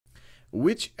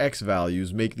which x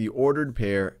values make the ordered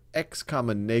pair x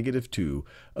comma negative 2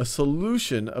 a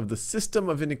solution of the system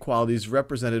of inequalities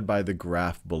represented by the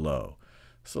graph below?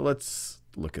 So let's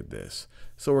look at this.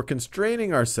 So we're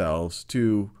constraining ourselves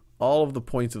to all of the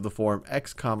points of the form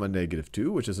x comma negative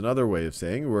 2, which is another way of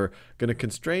saying we're going to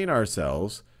constrain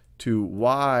ourselves to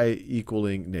y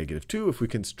equaling negative 2. If we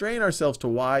constrain ourselves to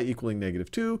y equaling negative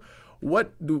 2,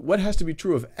 what has to be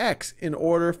true of x in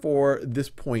order for this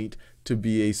point to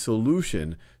be a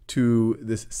solution to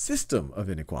this system of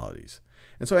inequalities?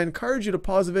 And so I encourage you to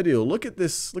pause the video, look at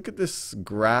this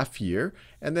graph here,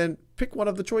 and then pick one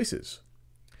of the choices.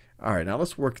 All right, now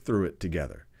let's work through it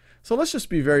together. So let's just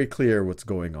be very clear what's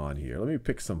going on here. Let me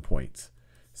pick some points.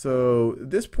 So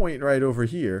this point right over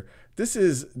here, this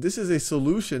is a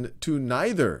solution to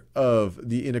neither of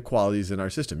the inequalities in our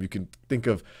system. You can think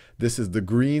of this as the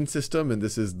green system and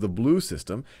this is the blue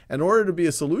system. In order to be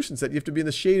a solution set, you have to be in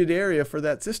the shaded area for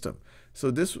that system. So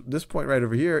this point right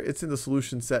over here, it's in the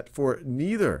solution set for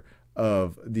neither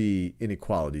of the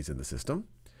inequalities in the system.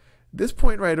 This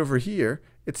point right over here,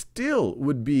 it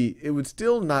would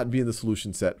still not be in the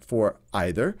solution set for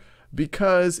either,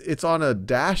 because it's on a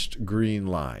dashed green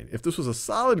line. If this was a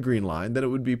solid green line, then it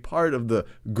would be part of the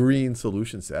green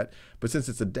solution set. But since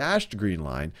it's a dashed green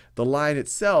line, the line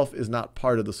itself is not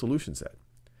part of the solution set.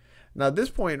 Now this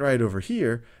point right over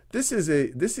here, this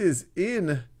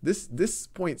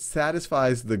point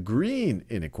satisfies the green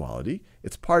inequality.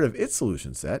 It's part of its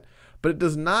solution set, but it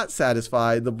does not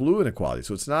satisfy the blue inequality.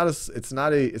 So it's not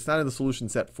in the solution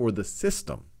set for the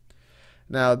system.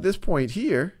 Now this point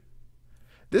here,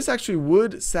 this actually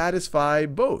would satisfy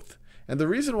both. And the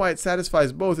reason why it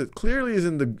satisfies both, it clearly is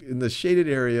in the shaded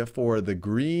area for the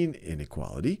green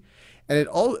inequality.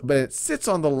 But it sits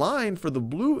on the line for the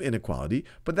blue inequality,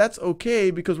 but that's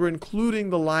okay because we're including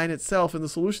the line itself in the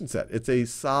solution set. It's a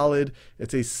solid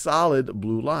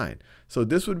blue line. So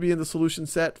this would be in the solution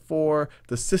set for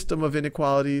the system of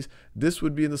inequalities. This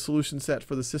would be in the solution set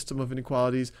for the system of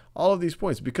inequalities. All of these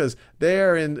points, because they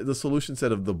are in the solution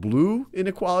set of the blue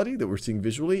inequality that we're seeing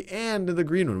visually and in the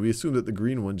green one. We assume that the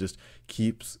green one just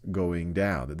keeps going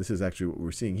down, that this is actually what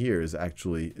we're seeing here is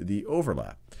actually the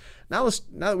overlap. Now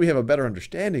that we have a better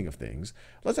understanding of things,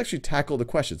 let's actually tackle the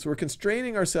question. So we're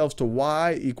constraining ourselves to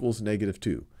y equals negative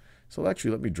 2. So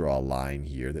actually, let me draw a line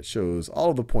here that shows all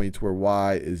of the points where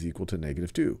y is equal to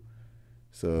negative 2.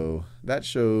 So that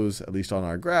shows, at least on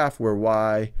our graph, where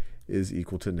y is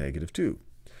equal to negative 2.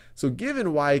 So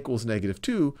given y equals negative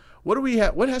 2,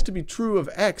 what has to be true of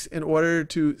x in order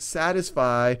to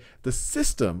satisfy the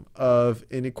system of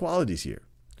inequalities here?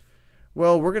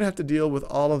 Well, we're going to have to deal with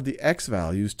all of the x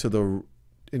values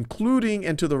including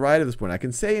and to the right of this point. I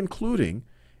can say including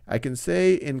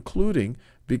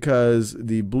because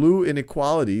the blue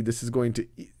inequality,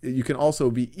 you can also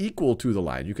be equal to the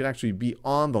line. You can actually be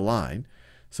on the line.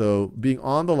 So being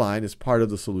on the line is part of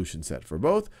the solution set for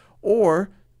both, or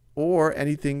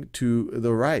anything to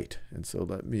the right. And so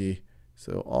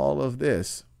all of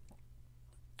this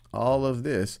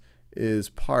is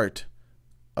part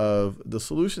of the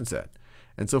solution set.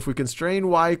 And so if we constrain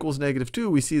y equals negative 2,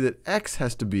 we see that x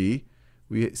has to be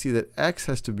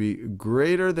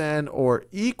greater than or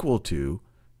equal to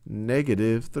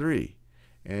negative 3.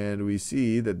 And we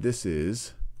see that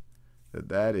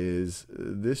that is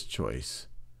this choice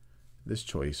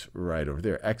right over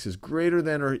there. X is greater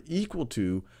than or equal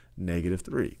to negative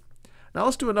 3. Now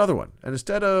let's do another one. And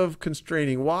instead of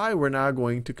constraining y, we're now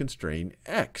going to constrain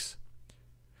x.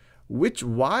 Which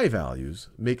y values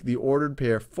make the ordered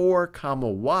pair 4 comma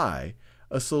y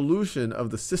a solution of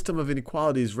the system of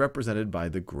inequalities represented by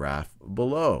the graph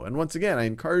below? And once again, I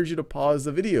encourage you to pause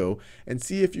the video and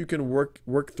see if you can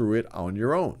work through it on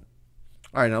your own.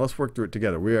 All right, now let's work through it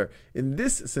together. In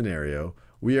this scenario,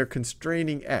 we are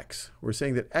constraining x. We're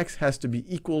saying that x has to be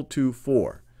equal to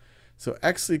 4. So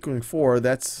x equaling 4,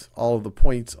 that's all of the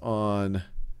points on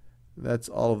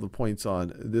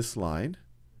this line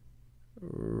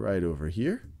right over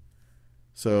here.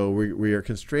 So we are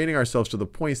constraining ourselves to the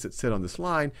points that sit on this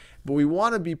line, but we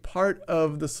want to be part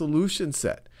of the solution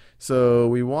set. So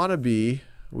we want to be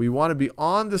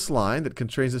on this line that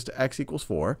constrains us to x equals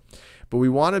 4, but we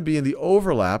want to be in the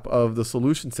overlap of the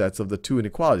solution sets of the two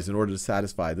inequalities in order to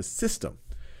satisfy the system.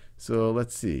 So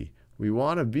let's see. We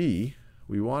want to be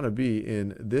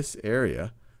in this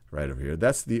area right over here.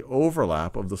 That's the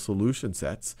overlap of the solution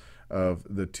sets of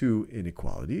the two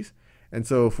inequalities. And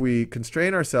so if we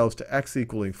constrain ourselves to x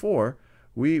equaling 4,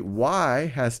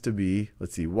 y has to be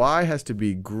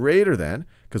greater than,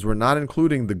 because we're not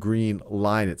including the green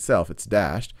line itself, it's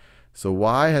dashed. So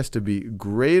y has to be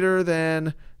greater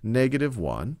than negative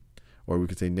 1, or we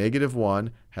could say negative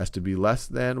 1 has to be less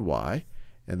than y.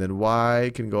 And then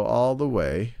y can go all the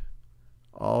way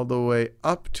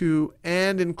up to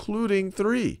and including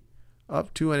 3.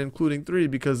 Up to and including 3,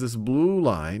 because this blue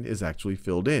line is actually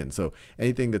filled in. So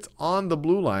anything that's on the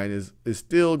blue line is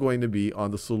still going to be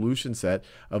on the solution set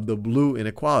of the blue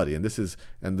inequality. And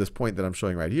this point that I'm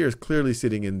showing right here is clearly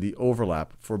sitting in the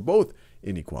overlap for both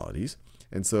inequalities.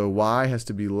 And so y has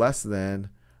to be less than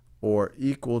or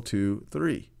equal to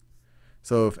 3.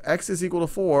 So if x is equal to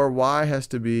 4, y has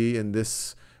to be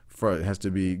it has to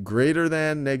be greater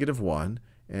than -1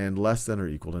 and less than or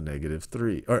equal to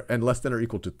 -3, and less than or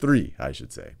equal to 3, I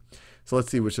should say. So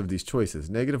let's see which of these choices.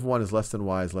 -1 is less than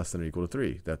y is less than or equal to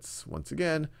 3. That's, once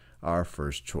again, our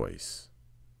first choice.